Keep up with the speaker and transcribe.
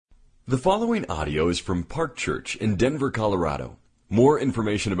The following audio is from Park Church in Denver, Colorado. More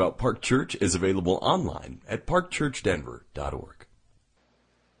information about Park Church is available online at parkchurchdenver.org.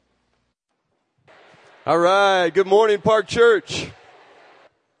 All right, good morning, Park Church.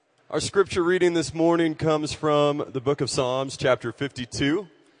 Our scripture reading this morning comes from the book of Psalms, chapter 52.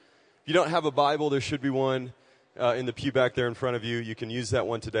 If you don't have a Bible, there should be one in the pew back there in front of you. You can use that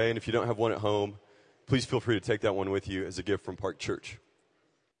one today, and if you don't have one at home, please feel free to take that one with you as a gift from Park Church.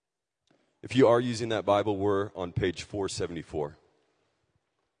 If you are using that Bible, we're on page 474.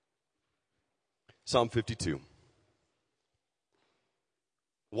 Psalm 52.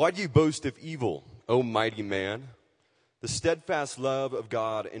 Why do you boast of evil, O mighty man? The steadfast love of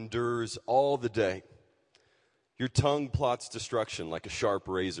God endures all the day. Your tongue plots destruction like a sharp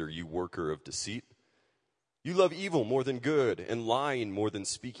razor, you worker of deceit. You love evil more than good, and lying more than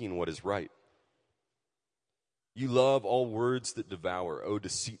speaking what is right. You love all words that devour, O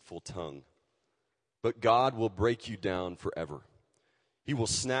deceitful tongue. But God will break you down forever. He will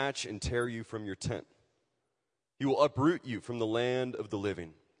snatch and tear you from your tent. He will uproot you from the land of the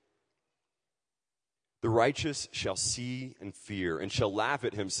living. The righteous shall see and fear, and shall laugh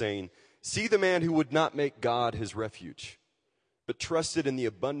at him, saying, See the man who would not make God his refuge, but trusted in the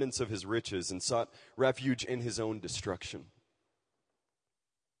abundance of his riches, and sought refuge in his own destruction.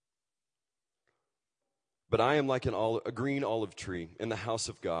 But I am like a green olive tree in the house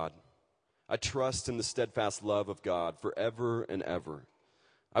of God. I trust in the steadfast love of God forever and ever.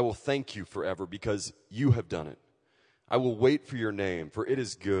 I will thank you forever because you have done it. I will wait for your name, for it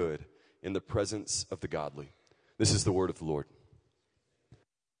is good in the presence of the godly. This is the word of the Lord.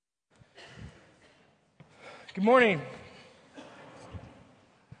 Good morning.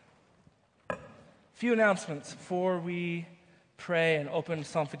 A few announcements before we pray and open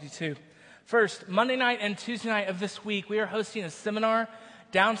Psalm 52. First, Monday night and Tuesday night of this week, we are hosting a seminar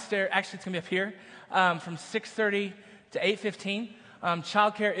downstairs. Actually, it's going to be up here from 6:30 to 8:15.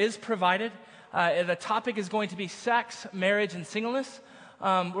 Childcare is provided. The topic is going to be sex, marriage, and singleness.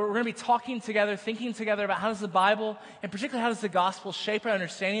 We're going to be talking together, thinking together about how does the Bible, and particularly how does the gospel shape our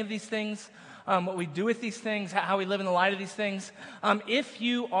understanding of these things, what we do with these things, how we live in the light of these things. If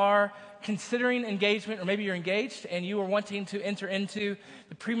you are considering engagement, or maybe you're engaged and you are wanting to enter into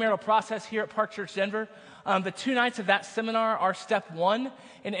the premarital process here at Park Church Denver, the 2 nights of that seminar are step 1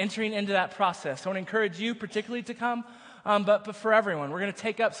 in entering into that process. So I want to encourage you particularly to come, but for everyone. We're going to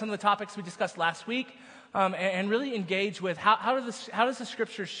take up some of the topics we discussed last week and really engage with how does the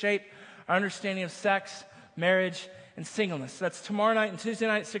Scripture shape our understanding of sex, marriage, and singleness. So that's tomorrow night and Tuesday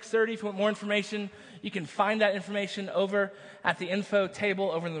night at 6:30. If you want more information, you can find that information over at the info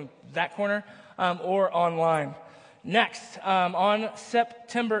table over in that corner or online. Next, on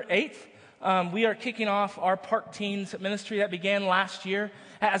September 8th, we are kicking off our Park Teens ministry that began last year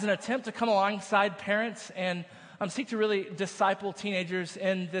as an attempt to come alongside parents and seek to really disciple teenagers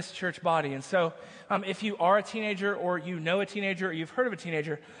in this church body. And so if you are a teenager or you know a teenager or you've heard of a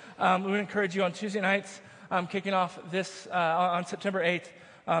teenager, we would encourage you on Tuesday nights kicking off this on September 8th.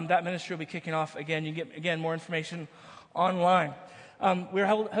 That ministry will be kicking off again. You can get, again, more information online. We're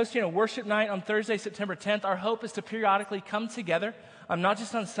hosting a worship night on Thursday, September 10th. Our hope is to periodically come together, not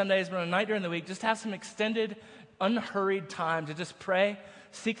just on Sundays, but on a night during the week, just have some extended, unhurried time to just pray,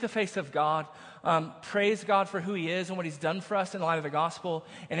 seek the face of God, praise God for who He is and what He's done for us in light of the gospel,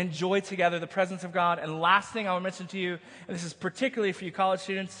 and enjoy together the presence of God. And last thing I will mention to you, and this is particularly for you college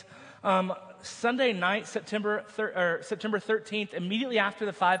students, Sunday night, September 13th, immediately after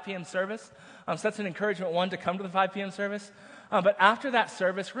the 5 p.m. service. So that's an encouragement, one, to come to the 5 p.m. service. But after that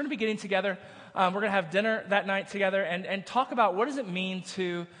service, we're going to be getting together. We're going to have dinner that night together and talk about what does it mean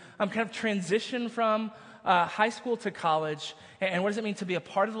to kind of transition from high school to college, and what does it mean to be a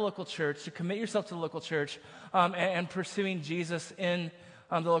part of the local church, to commit yourself to the local church, and pursuing Jesus in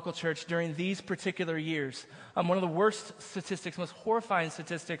the local church during these particular years. One of the worst statistics, most horrifying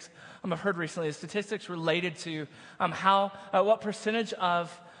statistics I've heard recently is statistics related to what percentage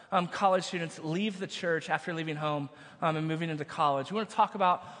of college students leave the church after leaving home and moving into college. We want to talk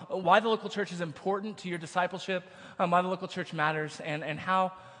about why the local church is important to your discipleship, why the local church matters, and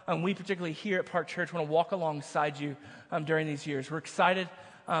how we particularly here at Park Church want to walk alongside you during these years. We're excited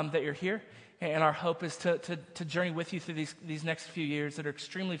that you're here. And our hope is to journey with you through these next few years that are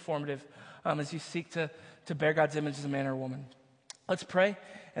extremely formative as you seek to bear God's image as a man or a woman. Let's pray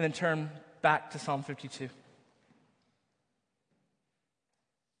and then turn back to Psalm 52.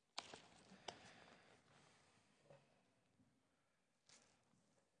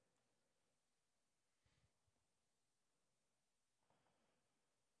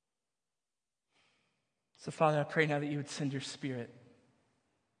 So, Father, I pray now that you would send your Spirit,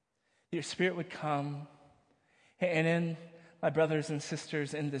 Your Spirit would come, and in my brothers and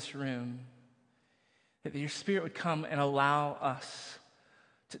sisters in this room, that your Spirit would come and allow us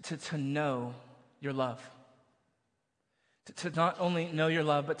to know your love. To not only know your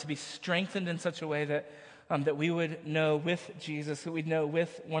love, but to be strengthened in such a way that we would know with Jesus, that we'd know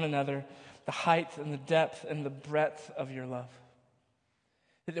with one another the height and the depth and the breadth of your love.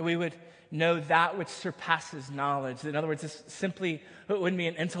 That we would know that which surpasses knowledge. In other words, this simply wouldn't be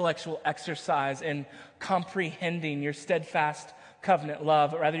an intellectual exercise in comprehending your steadfast covenant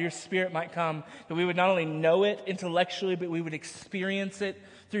love, but rather your Spirit might come, that we would not only know it intellectually, but we would experience it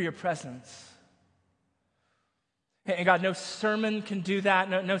through your presence. And God, no sermon can do that,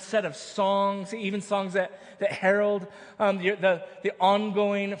 no set of songs, even songs that herald the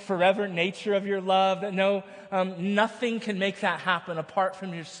ongoing, forever nature of your love, that nothing can make that happen apart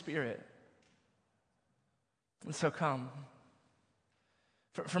from your Spirit. And so come.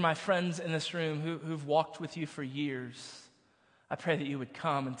 For my friends in this room who've walked with you for years, I pray that you would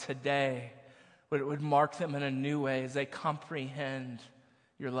come, and today would mark them in a new way as they comprehend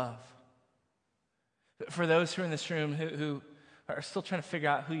your love. For those who are in this room who are still trying to figure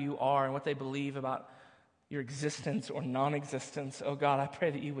out who you are and what they believe about your existence or non-existence, oh God, I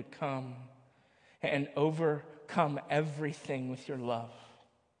pray that you would come and overcome everything with your love.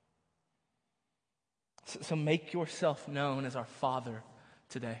 So make yourself known as our Father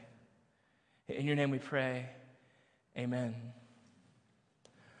today. In your name we pray, amen.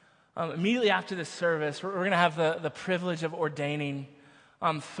 Immediately after this service, we're going to have the privilege of ordaining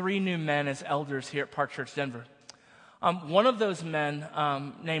 3 new men as elders here at Park Church Denver. One of those men,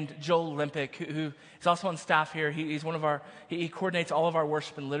 named Joel Limpick, who is also on staff here, he's one of he coordinates all of our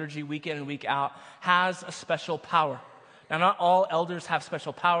worship and liturgy week in and week out, has a special power. Now, not all elders have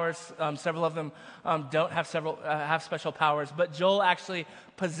special powers. Several of them don't have special powers, but Joel actually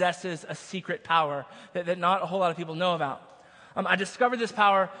possesses a secret power that not a whole lot of people know about. I discovered this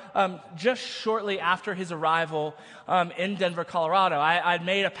power just shortly after his arrival in Denver, Colorado. I'd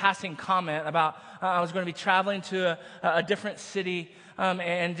made a passing comment about I was going to be traveling to a different city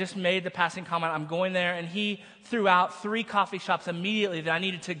and just made the passing comment, I'm going there. And he threw out 3 coffee shops immediately that I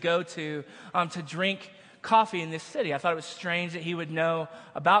needed to go to drink coffee in this city. I thought it was strange that he would know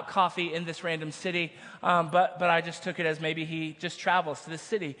about coffee in this random city, but I just took it as maybe he just travels to this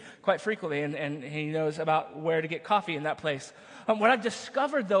city quite frequently and he knows about where to get coffee in that place. What I've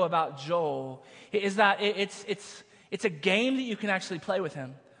discovered, though, about Joel is that it's a game that you can actually play with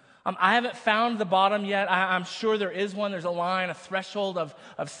him. I haven't found the bottom yet. I'm sure there is one. There's a line, a threshold of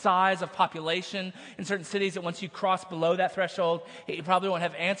size, of population in certain cities that once you cross below that threshold, you probably won't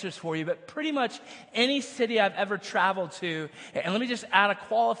have answers for you. But pretty much any city I've ever traveled to, and let me just add a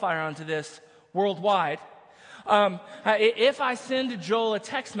qualifier onto this, worldwide. If I send Joel a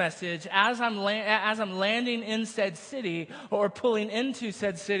text message as I'm landing in said city or pulling into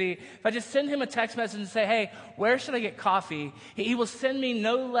said city, if I just send him a text message and say, hey, where should I get coffee? He will send me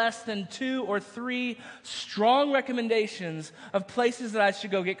no less than 2 or 3 strong recommendations of places that I should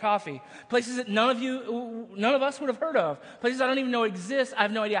go get coffee. Places that none of us would have heard of. Places I don't even know exist. I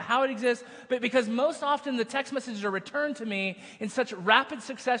have no idea how it exists. But because most often the text messages are returned to me in such rapid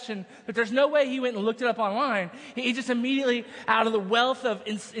succession that there's no way he went and looked it up online. He just immediately, out of the wealth of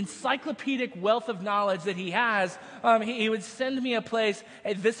encyclopedic wealth of knowledge that he has, he would send me a place.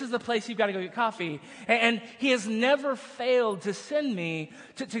 Hey, this is the place you've got to go get coffee. And he has never failed to send me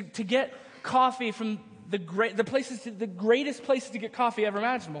to get coffee from the greatest places to get coffee ever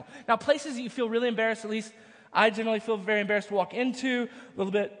imaginable. Now, places that you feel really embarrassed, at least I generally feel very embarrassed to walk into, a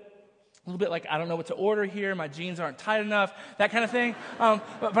little bit like, I don't know what to order here, my jeans aren't tight enough, that kind of thing.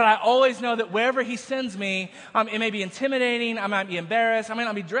 But I always know that wherever he sends me, it may be intimidating, I might be embarrassed, I might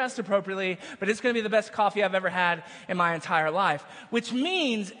not be dressed appropriately, but it's going to be the best coffee I've ever had in my entire life. Which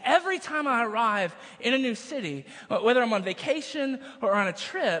means every time I arrive in a new city, whether I'm on vacation or on a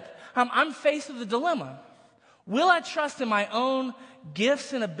trip, I'm faced with a dilemma. Will I trust in my own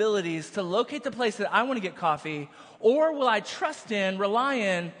gifts and abilities to locate the place that I want to get coffee, or will I trust in, rely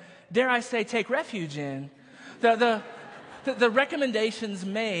in, dare I say, take refuge in the recommendations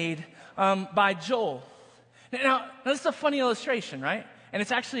made by Joel. Now, this is a funny illustration, right? And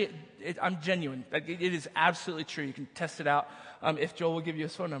it's actually, I'm genuine. It is absolutely true. You can test it out if Joel will give you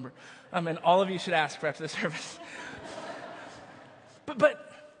his phone number. And all of you should ask for after the service.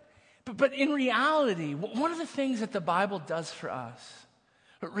 But in reality, one of the things that the Bible does for us,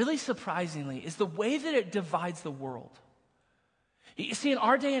 but really surprisingly, is the way that it divides the world. You see, in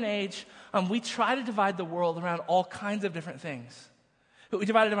our day and age, we try to divide the world around all kinds of different things. We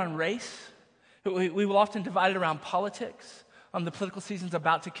divide it around race. We will often divide it around politics, The political season's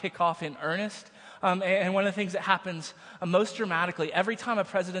about to kick off in earnest. And one of the things that happens most dramatically every time a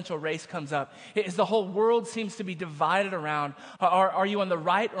presidential race comes up is the whole world seems to be divided around, are you on the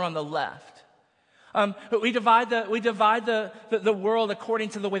right or on the left? We divide the world according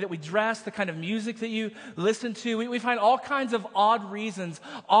to the way that we dress, the kind of music that you listen to. We find all kinds of odd reasons,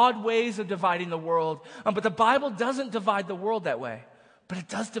 odd ways of dividing the world. But the Bible doesn't divide the world that way, but it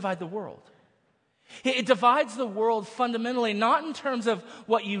does divide the world. It divides the world fundamentally, not in terms of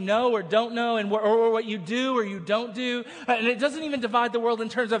what you know or don't know or what you do or you don't do. And it doesn't even divide the world in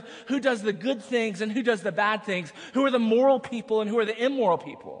terms of who does the good things and who does the bad things, who are the moral people and who are the immoral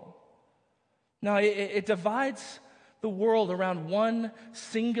people. No, it divides the world around one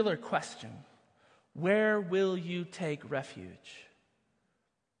singular question. Where will you take refuge?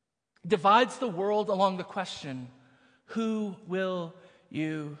 It divides the world along the question, who will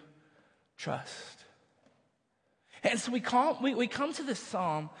you trust? And so we come to this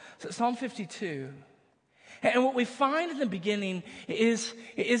Psalm 52, and what we find in the beginning is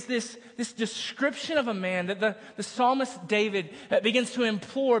this description of a man that the psalmist David begins to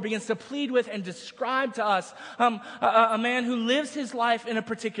implore, begins to plead with and describe to us a man who lives his life in a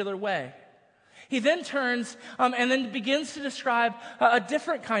particular way. He then turns and then begins to describe a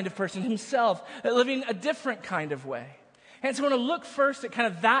different kind of person, himself, living a different kind of way. And so I want to look first at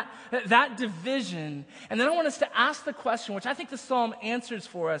kind of that division, and then I want us to ask the question, which I think the psalm answers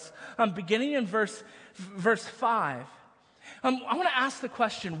for us, beginning in verse 5. I want to ask the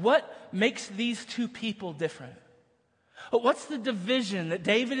question, what makes these two people different? What's the division that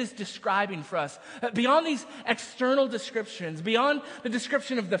David is describing for us? Beyond these external descriptions, beyond the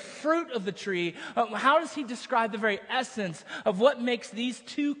description of the fruit of the tree, how does he describe the very essence of what makes these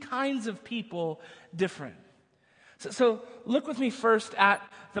two kinds of people different? So look with me first at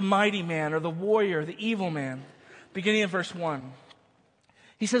the mighty man or the warrior, the evil man, beginning in verse 1.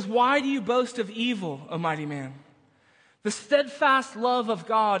 He says, "Why do you boast of evil, O mighty man? The steadfast love of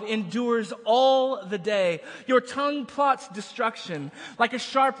God endures all the day. Your tongue plots destruction. Like a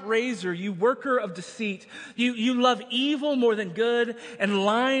sharp razor, you worker of deceit. You love evil more than good and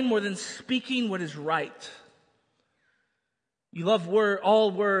lying more than speaking what is right. You love all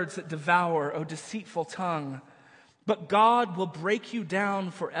words that devour, O deceitful tongue. But God will break you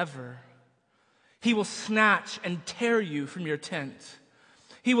down forever. He will snatch and tear you from your tent.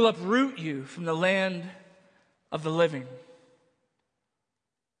 He will uproot you from the land of the living."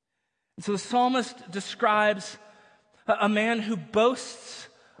 And so the psalmist describes a man who boasts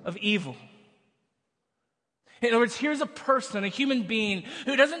of evil. In other words, here's a person, a human being,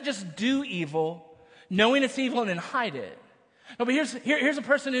 who doesn't just do evil, knowing it's evil and then hide it. No, but here's a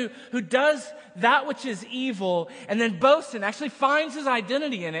person who does that which is evil and then boasts and actually finds his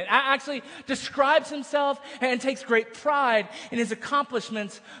identity in it, actually describes himself and takes great pride in his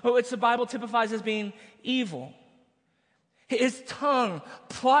accomplishments, which the Bible typifies as being evil. His tongue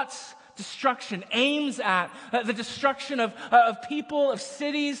plots destruction, aims at the destruction of people, of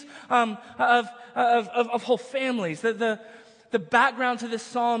cities, of whole families. The background to this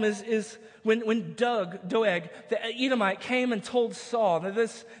psalm is when Doeg, the Edomite, came and told Saul. Now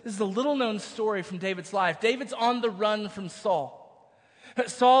this is a little-known story from David's life. David's on the run from Saul.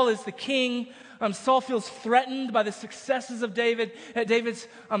 Saul is the king. Saul feels threatened by the successes of David, David's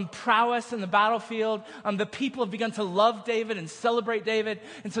prowess in the battlefield. The people have begun to love David and celebrate David.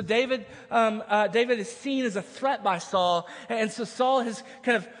 And so David is seen as a threat by Saul. And so Saul has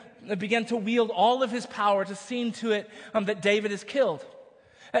kind of began to wield all of his power to see to it that David is killed.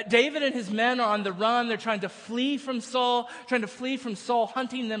 David and his men are on the run. They're trying to flee from Saul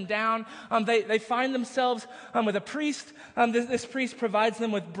hunting them down. They find themselves with a priest. This priest provides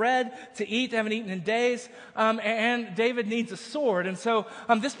them with bread to eat. They haven't eaten in days. And David needs a sword. And so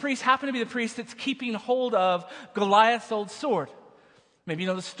this priest happened to be the priest that's keeping hold of Goliath's old sword. Maybe you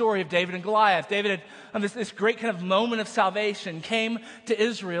know the story of David and Goliath. David had this great kind of moment of salvation came to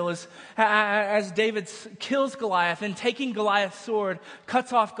Israel as David kills Goliath and taking Goliath's sword,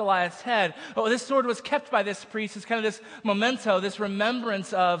 cuts off Goliath's head. Oh, this sword was kept by this priest as kind of this memento, this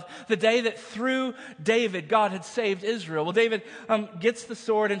remembrance of the day that through David, God had saved Israel. Well, David gets the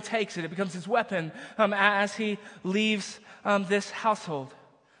sword and takes it. It becomes his weapon as he leaves this household.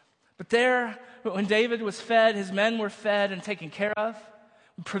 But there, when David was fed, his men were fed and taken care of.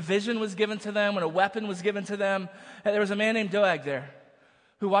 Provision was given to them, when a weapon was given to them. And there was a man named Doeg there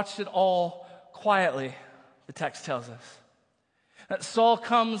who watched it all quietly, the text tells us. Saul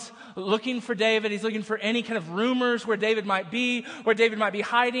comes looking for David. He's looking for any kind of rumors where David might be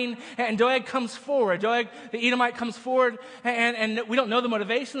hiding. And Doeg comes forward. Doeg, the Edomite, comes forward. And we don't know the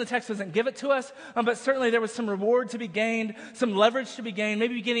motivation. The text doesn't give it to us. But certainly there was some reward to be gained, some leverage to be gained,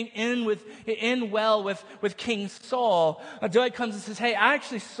 maybe getting in well with King Saul. Doeg comes and says, hey, I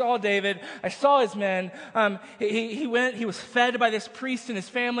actually saw David. I saw his men. He was fed by this priest and his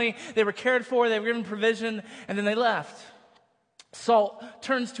family. They were cared for. They were given provision. And then they left. Saul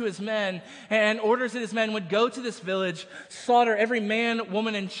turns to his men and orders that his men would go to this village, slaughter every man,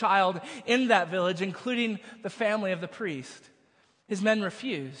 woman, and child in that village, including the family of the priest. His men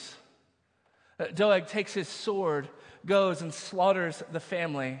refuse. Doeg takes his sword, goes and slaughters the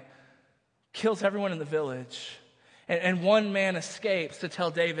family, kills everyone in the village, and one man escapes to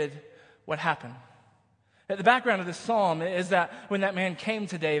tell David what happened. The background of this psalm is that when that man came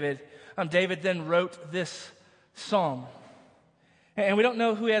to David, David then wrote this psalm. And we don't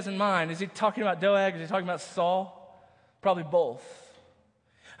know who he has in mind. Is he talking about Doeg? Is he talking about Saul? Probably both.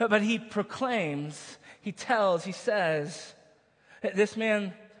 But he proclaims, he tells, he says, that this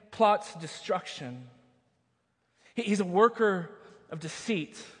man plots destruction. He's a worker of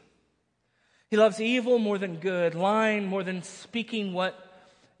deceit. He loves evil more than good, lying more than speaking what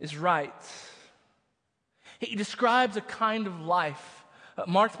is right. He describes a kind of life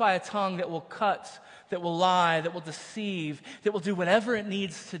marked by a tongue that will cut, that will lie, that will deceive, that will do whatever it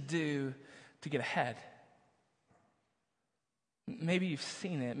needs to do to get ahead. Maybe you've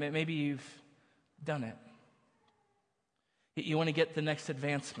seen it. Maybe you've done it. You want to get the next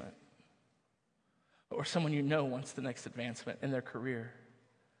advancement. Or someone you know wants the next advancement in their career.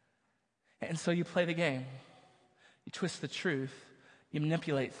 And so you play the game. You twist the truth. You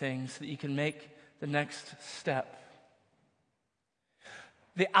manipulate things so that you can make the next step.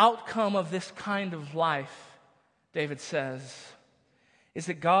 The outcome of this kind of life, David says, is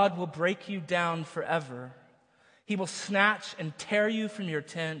that God will break you down forever. He will snatch and tear you from your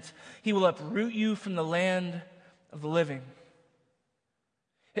tent. He will uproot you from the land of the living.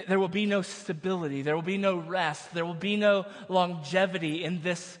 There will be no stability. There will be no rest. There will be no longevity in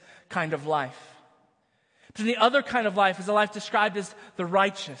this kind of life. But the other kind of life is a life described as the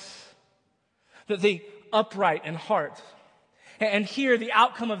righteous, the upright in heart. And here, the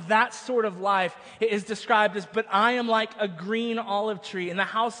outcome of that sort of life is described as, but I am like a green olive tree in the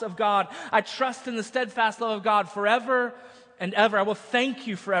house of God. I trust in the steadfast love of God forever and ever. I will thank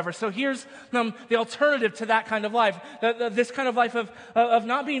you forever. So here's the alternative to that kind of life. This kind of life of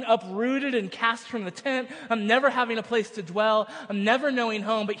not being uprooted and cast from the tent. I'm never having a place to dwell. I'm never knowing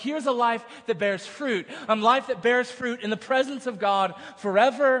home. But here's a life that bears fruit. Life that bears fruit in the presence of God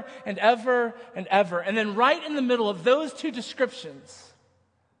forever and ever and ever. And then right in the middle of those two descriptions,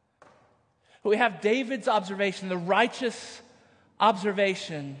 we have David's observation, the righteous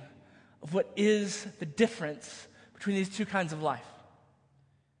observation of what is the difference between these two kinds of life.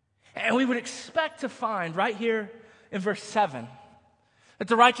 And we would expect to find right here in verse 7 that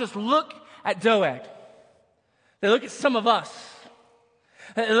the righteous look at Doeg. They look at some of us.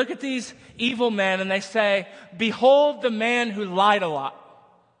 They look at these evil men and they say, behold the man who lied a lot.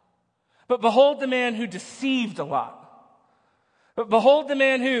 But behold the man who deceived a lot. But behold the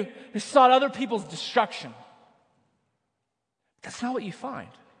man who sought other people's destruction. That's not what you find.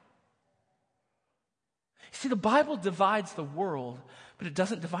 See, the Bible divides the world, but it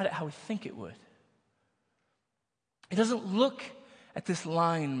doesn't divide it how we think it would. It doesn't look at this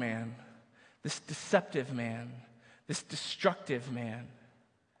lying man, this deceptive man, this destructive man,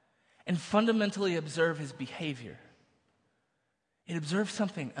 and fundamentally observe his behavior. It observes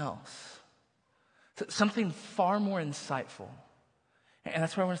something else, something far more insightful. And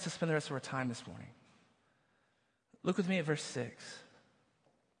that's where I want us to spend the rest of our time this morning. Look with me at verse 6.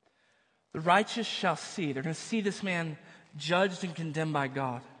 The righteous shall see. They're going to see this man judged and condemned by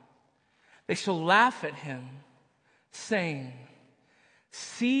God. They shall laugh at him, saying,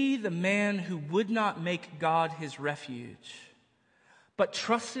 see the man who would not make God his refuge, but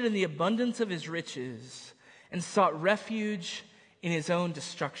trusted in the abundance of his riches and sought refuge in his own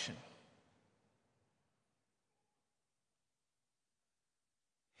destruction.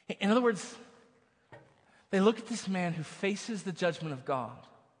 In other words, they look at this man who faces the judgment of God.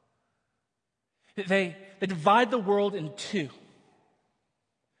 They divide the world in two.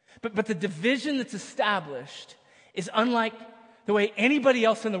 But the division that's established is unlike the way anybody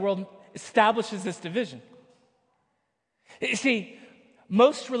else in the world establishes this division. You see,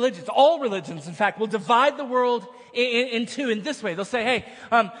 most religions, all religions, in fact, will divide the world in two in this way. They'll say, hey,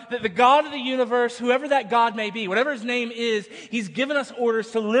 the God of the universe, whoever that God may be, whatever his name is, he's given us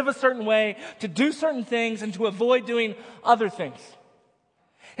orders to live a certain way, to do certain things, and to avoid doing other things.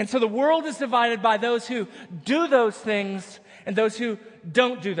 And so the world is divided by those who do those things and those who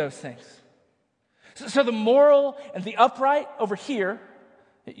don't do those things. So the moral and the upright over here,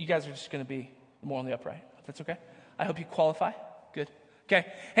 you guys are just going to be the moral and the upright. That's okay? I hope you qualify. Good. Okay.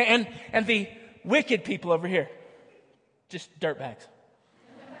 And the wicked people over here, just dirtbags.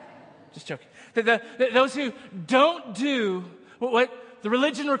 Just joking. Those who don't do what the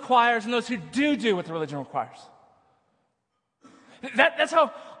religion requires and those who do what the religion requires. That's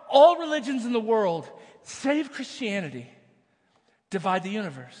how all religions in the world, save Christianity, divide the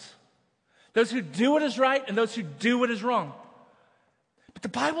universe. Those who do what is right and those who do what is wrong. But the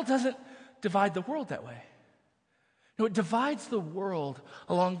Bible doesn't divide the world that way. No, it divides the world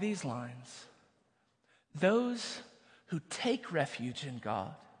along these lines. Those who take refuge in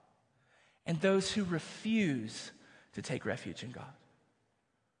God and those who refuse to take refuge in God.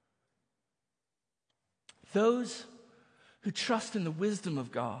 Those who trust in the wisdom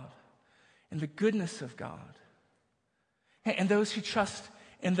of God and the goodness of God, and those who trust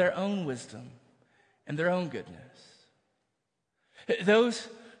in their own wisdom and their own goodness. Those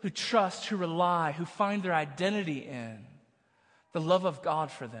who trust, who rely, who find their identity in the love of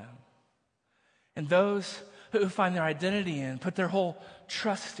God for them. And those who find their identity in, put their whole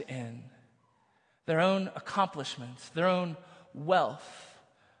trust in their own accomplishments, their own wealth,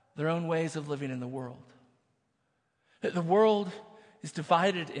 their own ways of living in the world. The world is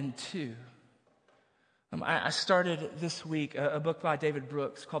divided in two. I started this week a book by David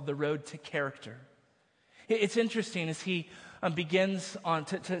Brooks called The Road to Character. It's interesting as he begins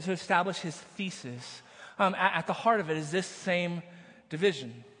to establish his thesis. At the heart of it is this same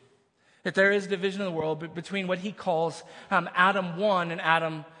division. That there is division in the world between what he calls Adam 1 and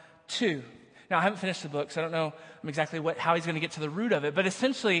Adam 2. Now, I haven't finished the book, so I don't know exactly how he's going to get to the root of it. But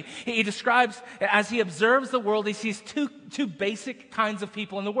essentially, he describes, as he observes the world, he sees two basic kinds of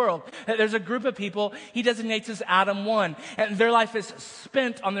people in the world. There's a group of people he designates as Adam 1, and their life is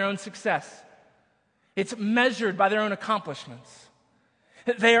spent on their own success. It's measured by their own accomplishments.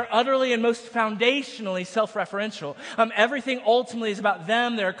 They are utterly and most foundationally self-referential. Everything ultimately is about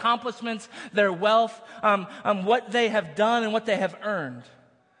them, their accomplishments, their wealth, what they have done and what they have earned.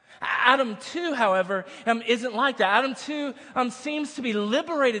 Adam 2, however, isn't like that. Adam 2 seems to be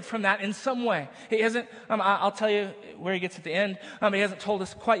liberated from that in some way. He hasn't, I'll tell you where he gets at the end. He hasn't told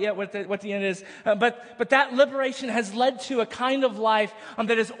us quite yet what the end is. But that liberation has led to a kind of life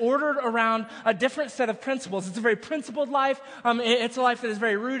that is ordered around a different set of principles. It's a very principled life. It's a life that is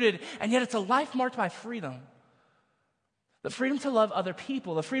very rooted, and yet it's a life marked by freedom. The freedom to love other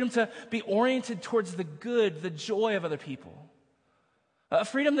people, the freedom to be oriented towards the good, the joy of other people. A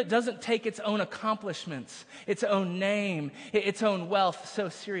freedom that doesn't take its own accomplishments, its own name, its own wealth so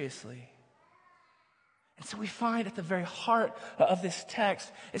seriously. And so we find at the very heart of this text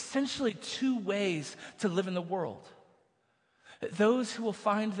essentially two ways to live in the world. Those who will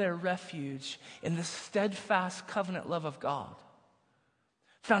find their refuge in the steadfast covenant love of God.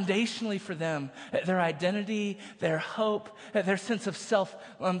 Foundationally for them, their identity, their hope, their sense of self,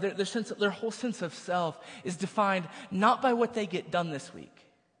 their whole sense of self is defined not by what they get done this week,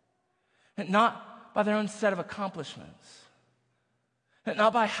 not by their own set of accomplishments,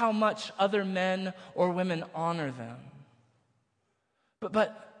 not by how much other men or women honor them, but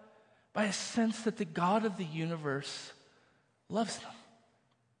by a sense that the God of the universe loves them,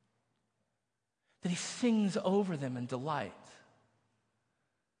 that he sings over them in delight.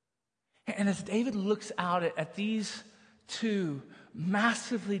 And as David looks out at these two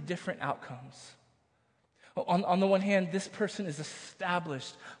massively different outcomes, on the one hand, this person is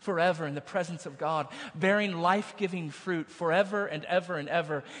established forever in the presence of God, bearing life-giving fruit forever and ever and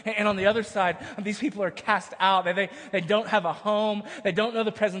ever. And on the other side, these people are cast out. They don't have a home. They don't know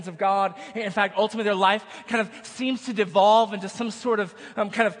the presence of God. In fact, ultimately, their life kind of seems to devolve into some sort of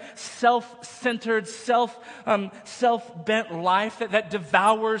kind of self-centered, self-bent life that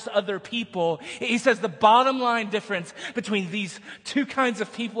devours other people. He says the bottom line difference between these two kinds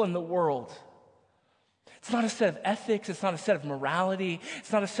of people in the world, it's not a set of ethics. It's not a set of morality.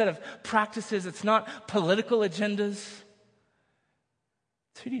 It's not a set of practices. It's not political agendas.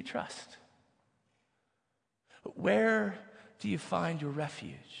 It's who do you trust? Where do you find your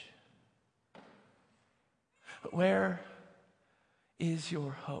refuge? Where is your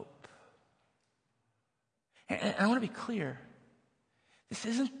hope? And I want to be clear. This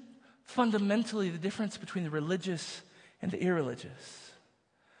isn't fundamentally the difference between the religious and the irreligious.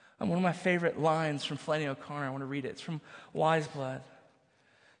 One of my favorite lines from Flannery O'Connor, I want to read it. It's from Wise Blood.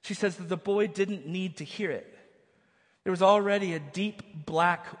 She says that the boy didn't need to hear it. There was already a deep,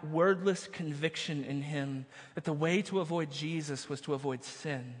 black, wordless conviction in him that the way to avoid Jesus was to avoid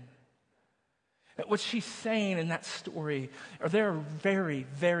sin. What she's saying in that story are there are very,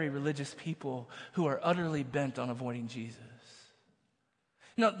 very religious people who are utterly bent on avoiding Jesus.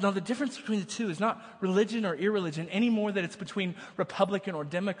 Now, the difference between the two is not religion or irreligion any more than it's between Republican or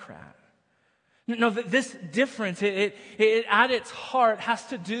Democrat. No, this difference, it at its heart has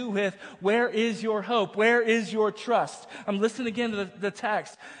to do with where is your hope? Where is your trust? I'm listening again to the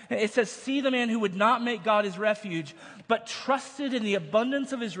text. It says, see the man who would not make God his refuge, but trusted in the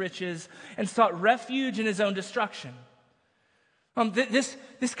abundance of his riches and sought refuge in his own destruction.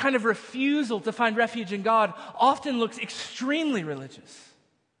 This kind of refusal to find refuge in God often looks extremely religious.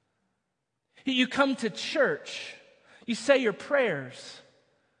 You come to church, you say your prayers.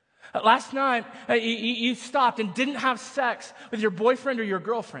 Last night, you stopped and didn't have sex with your boyfriend or your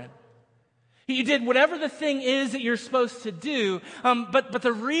girlfriend. You did whatever the thing is that you're supposed to do, but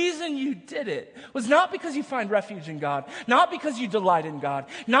the reason you did it was not because you find refuge in God, not because you delight in God,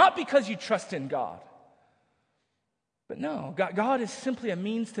 not because you trust in God. But no, God is simply a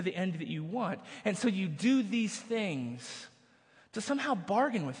means to the end that you want. And so you do these things to somehow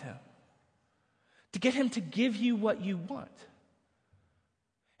bargain with him, to get him to give you what you want.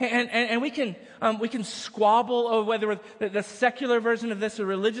 And we can squabble over whether the secular version of this or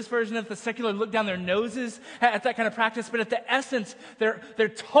religious version of the secular look down their noses at that kind of practice, but at the essence, they're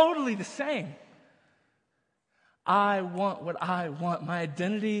totally the same. I want what I want. My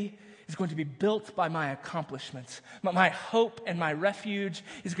identity is going to be built by my accomplishments. My hope and my refuge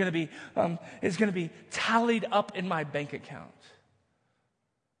is going to be tallied up in my bank account.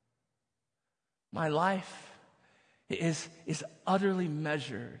 My life is utterly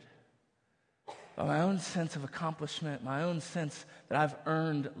measured by my own sense of accomplishment, my own sense that I've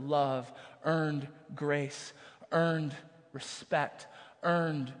earned love, earned grace, earned respect,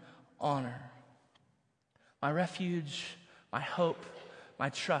 earned honor. My refuge, my hope, my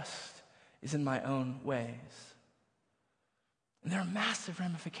trust is in my own ways. And there are massive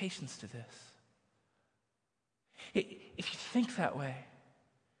ramifications to this. If you think that way,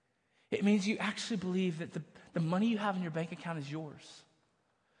 it means you actually believe that the money you have in your bank account is yours.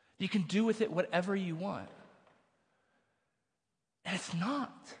 You can do with it whatever you want. And it's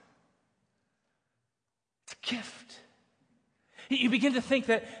not. It's a gift. You begin to think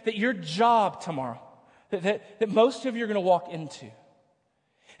that your job tomorrow, that most of you are going to walk into,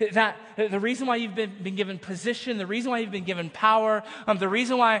 that the reason why you've been given position, the reason why you've been given power, the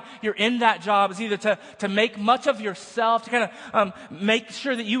reason why you're in that job is either to make much of yourself, to kind of make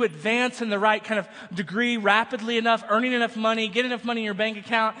sure that you advance in the right kind of degree rapidly enough, earning enough money, get enough money in your bank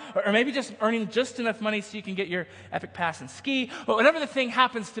account, or maybe just earning just enough money so you can get your epic pass and ski, or whatever the thing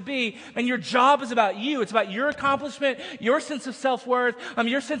happens to be. And your job is about you. It's about your accomplishment, your sense of self-worth,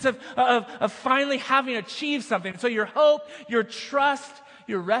 your sense of finally having achieved something. So your hope, your trust,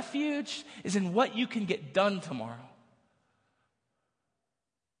 your refuge is in what you can get done tomorrow.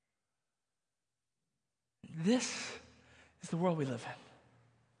 This is the world we live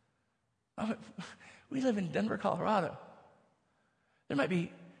in. We live in Denver, Colorado. There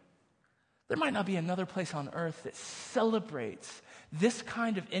might not be another place on earth that celebrates this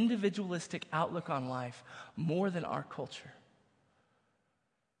kind of individualistic outlook on life more than our culture.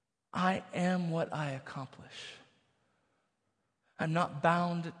 I am what I accomplish. I'm not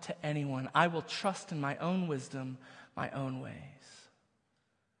bound to anyone. I will trust in my own wisdom, my own ways.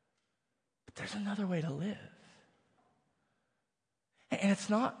 But there's another way to live. And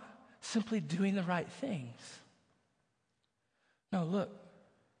it's not simply doing the right things. No, look.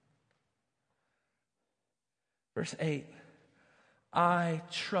 Verse 8. I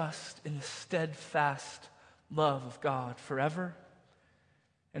trust in the steadfast love of God forever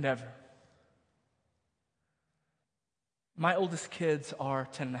and ever. My oldest kids are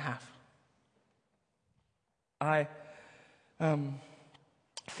 10 and a half. I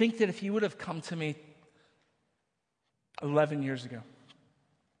think that if you would have come to me 11 years ago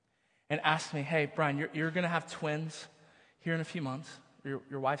and asked me, hey, Brian, you're going to have twins here in a few months.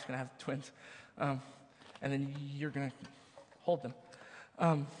 Your wife's going to have twins. And then you're going to hold them.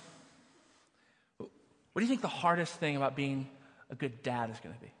 What do you think the hardest thing about being a good dad is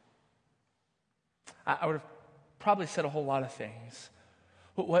going to be? I would have probably said a whole lot of things.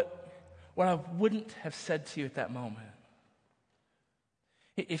 But what I wouldn't have said to you at that moment,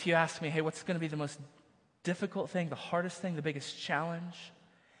 if you asked me, hey, what's going to be the most difficult thing, the hardest thing, the biggest challenge,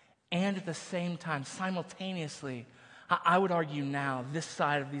 and at the same time, simultaneously, I would argue now, this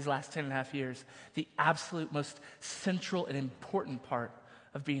side of these last 10 and a half years, the absolute most central and important part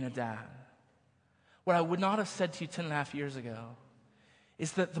of being a dad. what I would not have said to you 10.5 years ago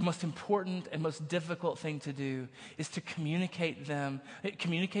is that the most important and most difficult thing to do is to communicate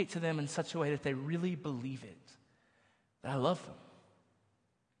to them in such a way that they really believe it, that I love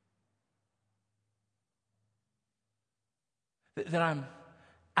them, that I'm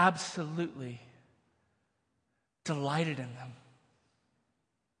absolutely delighted in them,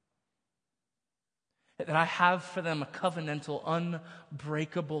 that I have for them a covenantal,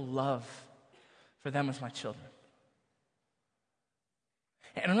 unbreakable love for them as my children.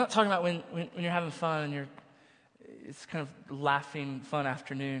 And I'm not talking about when you're having fun and it's kind of laughing, fun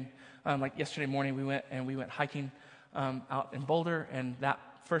afternoon. Like yesterday morning, we went hiking out in Boulder, and that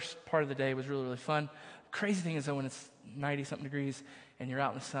first part of the day was really, really fun. Crazy thing is, though, when it's 90-something degrees and you're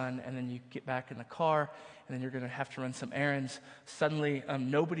out in the sun, and then you get back in the car, and then you're going to have to run some errands, suddenly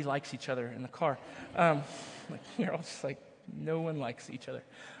nobody likes each other in the car. You're all just like, no one likes each other.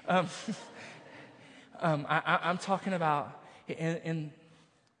 I'm talking about in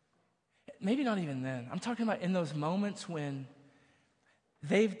maybe not even then. I'm talking about in those moments when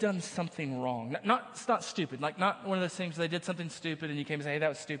they've done something wrong. It's not stupid. Like, not one of those things where they did something stupid and you came and say, hey, that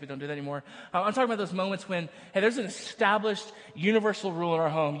was stupid, don't do that anymore. I'm talking about those moments when, hey, there's an established universal rule in our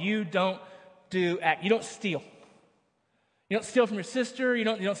home. You don't steal. You don't steal from your sister. You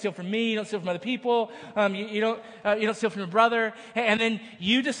don't steal from me. You don't steal from other people. You don't steal from your brother. And then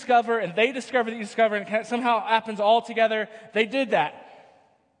you discover, and they discover that you discover, and it somehow happens all together. They did that.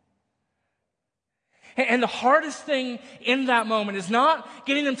 And the hardest thing in that moment is not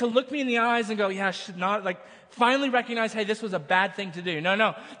getting them to look me in the eyes and go, yeah, I should not, like, finally recognize, hey, this was a bad thing to do.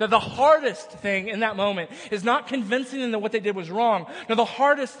 No. The hardest thing in that moment is not convincing them that what they did was wrong. No, the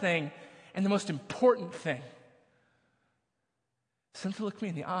hardest thing and the most important thing is them to look me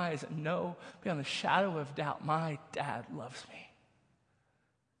in the eyes and know beyond the shadow of doubt, my dad loves me.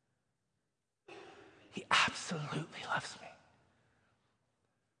 He absolutely loves me.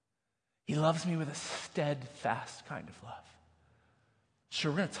 He loves me with a steadfast kind of love.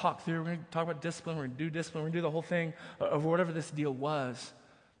 Sure, we're going to talk about discipline, we're going to do discipline, we're going to do the whole thing of whatever this deal was.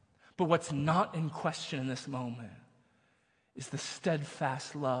 But what's not in question in this moment is the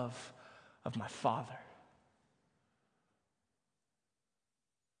steadfast love of my Father.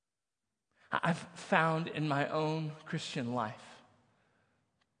 I've found in my own Christian life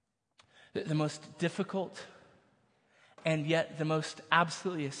that the most difficult and yet the most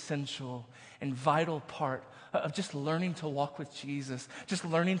absolutely essential and vital part of just learning to walk with Jesus, just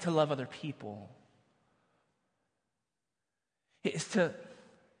learning to love other people, is to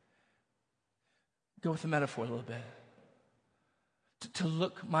go with the metaphor a little bit. To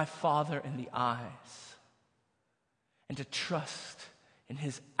look my Father in the eyes and to trust in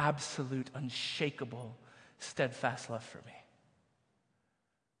his absolute, unshakable, steadfast love for me.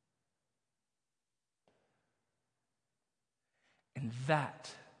 And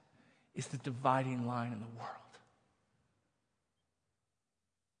that is the dividing line in the world.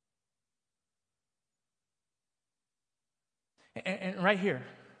 And right here,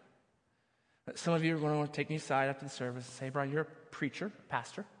 some of you are going to want to take me aside after the service and say, Brian, you're a preacher,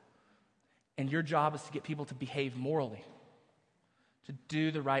 pastor, and your job is to get people to behave morally, to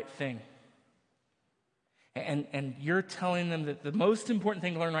do the right thing. And you're telling them that the most important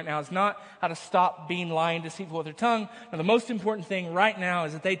thing to learn right now is not how to stop being lying, deceitful with their tongue. No, the most important thing right now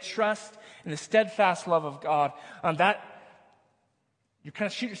is that they trust in the steadfast love of God. That you kind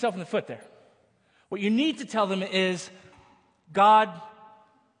of shoot yourself in the foot there. What you need to tell them is, God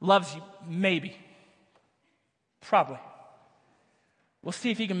loves you, maybe, probably. We'll see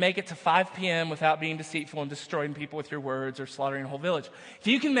if you can make it to 5 p.m. without being deceitful and destroying people with your words or slaughtering a whole village. If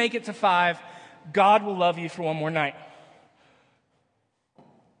you can make it to 5, God will love you for one more night.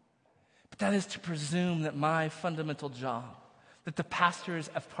 But that is to presume that my fundamental job, that the pastors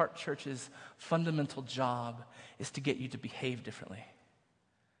of Park Church's fundamental job is to get you to behave differently.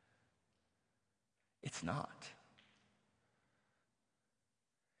 It's not.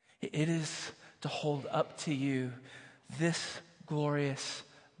 It is to hold up to you this glorious,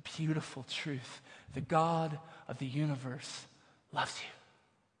 beautiful truth. The God of the universe loves you.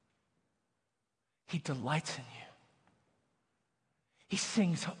 He delights in you. He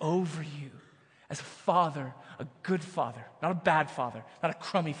sings over you as a father, a good father, not a bad father, not a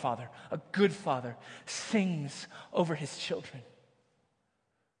crummy father, a good father sings over his children.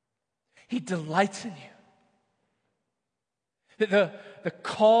 He delights in you. The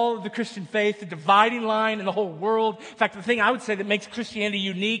call of the Christian faith, the dividing line in the whole world. In fact, the thing I would say that makes Christianity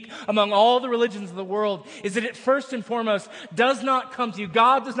unique among all the religions of the world is that it first and foremost does not come to you.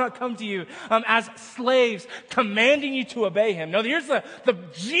 God does not come to you as slaves commanding you to obey him. No, here's the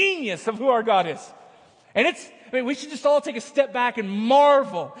genius of who our God is. And we should just all take a step back and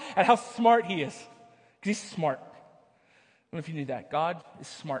marvel at how smart he is. Because he's smart. I don't know if you knew that. God is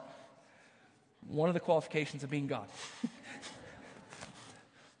smart. One of the qualifications of being God.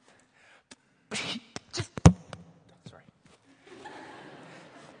 But sorry.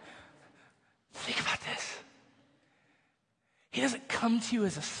 Think about this. He doesn't come to you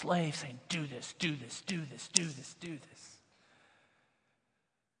as a slave saying, do this, do this, do this, do this, do this.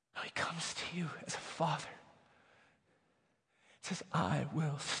 No, he comes to you as a father. He says, I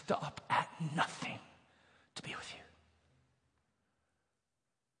will stop at nothing to be with you.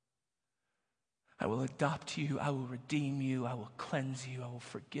 I will adopt you. I will redeem you. I will cleanse you. I will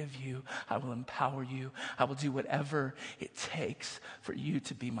forgive you. I will empower you. I will do whatever it takes for you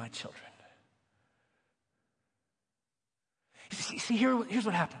to be my children. See, here's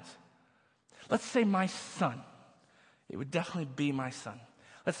what happens. Let's say my son, it would definitely be my son.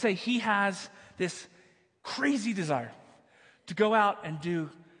 Let's say he has this crazy desire to go out and do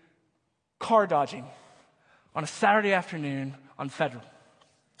car dodging on a Saturday afternoon on Federal.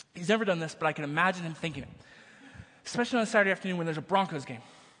 He's never done this, but I can imagine him thinking it. Especially on a Saturday afternoon when there's a Broncos game.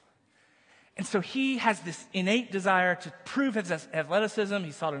 And so he has this innate desire to prove his athleticism.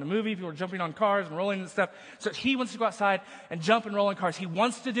 He saw it in a movie. People were jumping on cars and rolling and stuff. So he wants to go outside and jump and roll on cars. He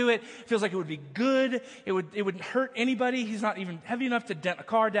wants to do it. Feels like it would be good. It wouldn't hurt anybody. He's not even heavy enough to dent a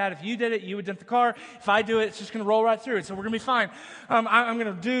car. Dad, if you did it, you would dent the car. If I do it, it's just going to roll right through it. So we're going to be fine. I'm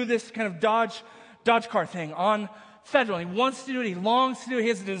going to do this kind of dodge car thing on Federal. He wants to do it. He longs to do it. He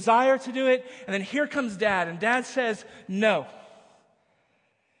has a desire to do it. And then here comes Dad. And Dad says, no.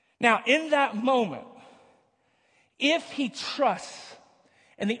 Now, in that moment, if he trusts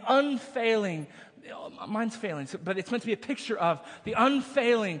in the unfailing, mine's failing, but it's meant to be a picture of the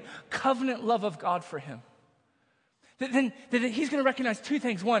unfailing covenant love of God for him, then he's going to recognize two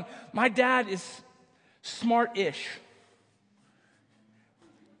things. One, my dad is smart-ish.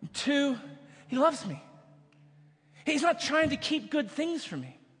 Two, he loves me. He's not trying to keep good things from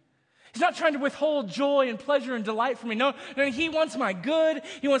me. He's not trying to withhold joy and pleasure and delight from me. No, he wants my good.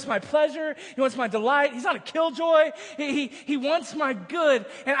 He wants my pleasure. He wants my delight. He's not a killjoy. He wants my good.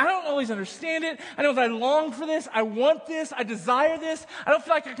 And I don't always understand it. I know that I long for this. I want this. I desire this. I don't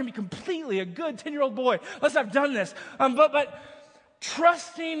feel like I can be completely a good 10-year-old boy unless I've done this. But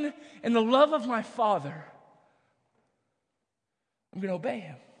trusting in the love of my Father, I'm going to obey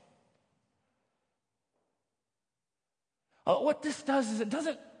him. What this does is it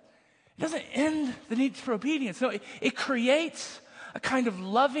doesn't end the need for obedience. No, it creates a kind of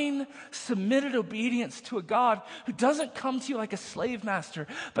loving, submitted obedience to a God who doesn't come to you like a slave master,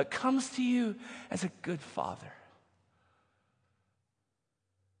 but comes to you as a good father.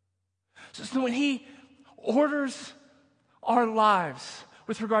 So when he orders our lives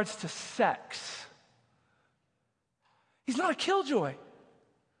with regards to sex, he's not a killjoy.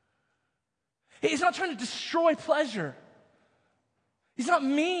 He's not trying to destroy pleasure. He's not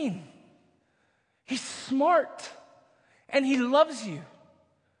mean. He's smart, and he loves you.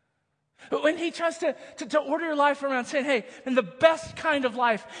 But when he tries to order your life around saying, hey, and the best kind of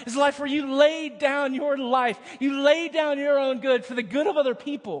life is a life where you lay down your life, you lay down your own good for the good of other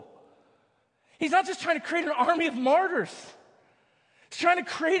people. He's not just trying to create an army of martyrs. He's trying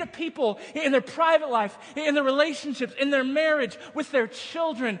to create a people in their private life, in their relationships, in their marriage, with their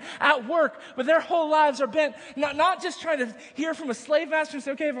children, at work, where their whole lives are bent, not just trying to hear from a slave master and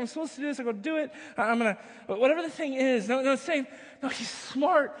say, okay, if I'm supposed to do this, I'll go do it. I'm going to, whatever the thing is. No, it's saying, no, he's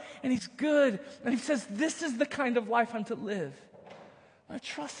smart and he's good. And he says, this is the kind of life I'm to live. I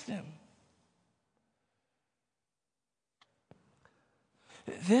trust him.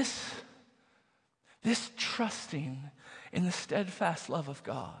 This trusting in the steadfast love of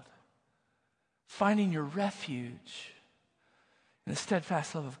God, finding your refuge in the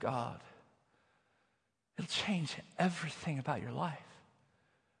steadfast love of God, it'll change everything about your life.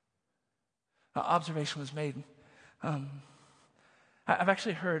 An observation was made. I've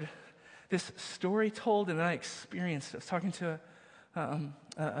actually heard this story told, and I experienced it. I was talking to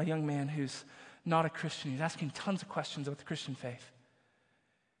a young man who's not a Christian. He's asking tons of questions about the Christian faith.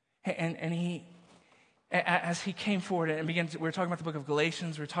 And he, as he came forward and began, we were talking about the book of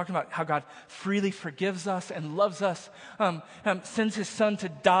Galatians. We were talking about how God freely forgives us and loves us, sends his son to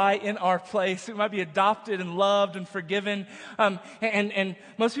die in our place. We might be adopted and loved and forgiven. And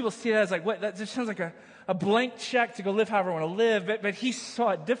most people see that as like, what? That just sounds like a blank check to go live however I want to live. But he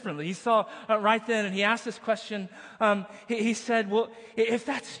saw it differently. He saw right then, and he asked this question. He said, well, if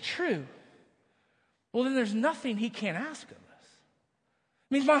that's true, well, then there's nothing he can't ask of us.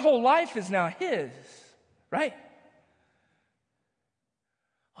 It means my whole life is now his. Right?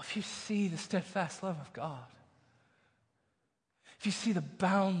 if you see the steadfast love of God, if you see the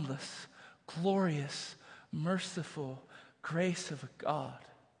boundless, glorious, merciful grace of a God,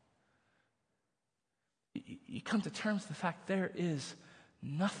 you come to terms with the fact there is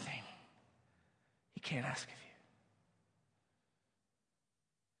nothing He can't ask of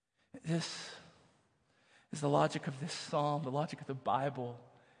you. This is the logic of this psalm, the logic of the Bible,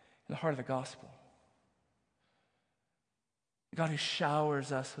 in the heart of the gospel. The God who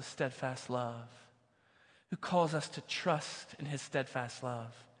showers us with steadfast love, who calls us to trust in His steadfast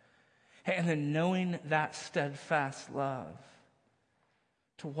love. And then knowing that steadfast love,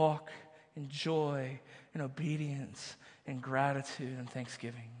 to walk in joy and obedience and gratitude and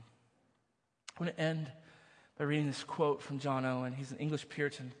thanksgiving. I want to end by reading this quote from John Owen. He's an English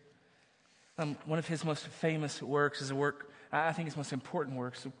Puritan. One of his most famous works is a work, I think his most important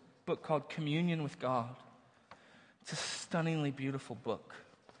work, is a book called Communion with God. It's a stunningly beautiful book.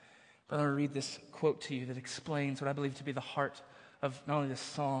 But I want to read this quote to you that explains what I believe to be the heart of not only this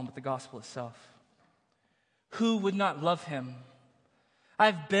psalm, but the gospel itself. Who would not love Him?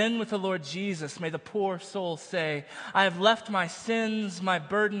 I've been with the Lord Jesus, may the poor soul say. I have left my sins, my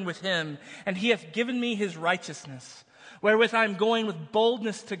burden with Him, and He hath given me His righteousness, wherewith I am going with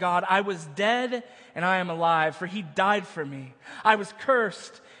boldness to God. I was dead, and I am alive, for He died for me. I was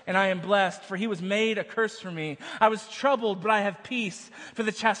cursed, and I am blessed, for He was made a curse for me. I was troubled, but I have peace, for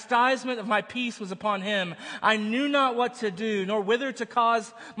the chastisement of my peace was upon Him. I knew not what to do, nor whither to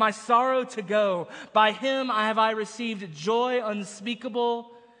cause my sorrow to go. By Him have I received joy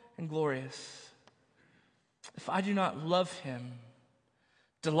unspeakable and glorious. If I do not love Him,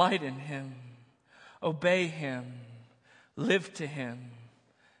 delight in Him, obey Him, live to Him,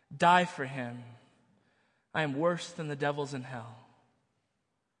 die for Him, I am worse than the devils in hell.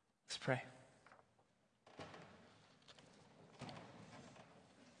 Let's pray.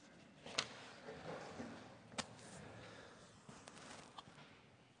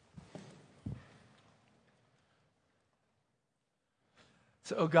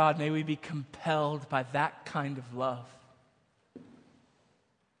 So, oh God, may we be compelled by that kind of love.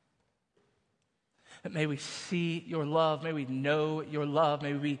 That may we see Your love, may we know Your love,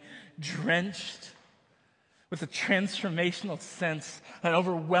 may we be drenched with a transformational sense, an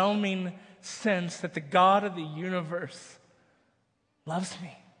overwhelming sense that the God of the universe loves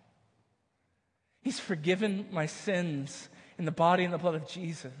me. He's forgiven my sins in the body and the blood of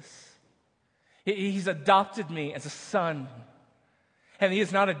Jesus. He's adopted me as a son. And He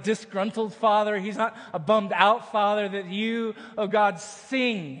is not a disgruntled father. He's not a bummed out father. That You, oh God,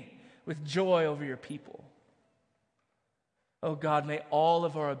 sing with joy over Your people. Oh God, may all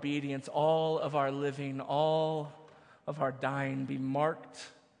of our obedience, all of our living, all of our dying be marked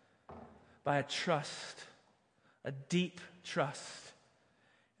by a trust, a deep trust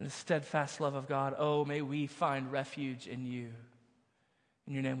in the steadfast love of God. Oh, may we find refuge in You.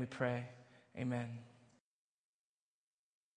 In Your name we pray. Amen.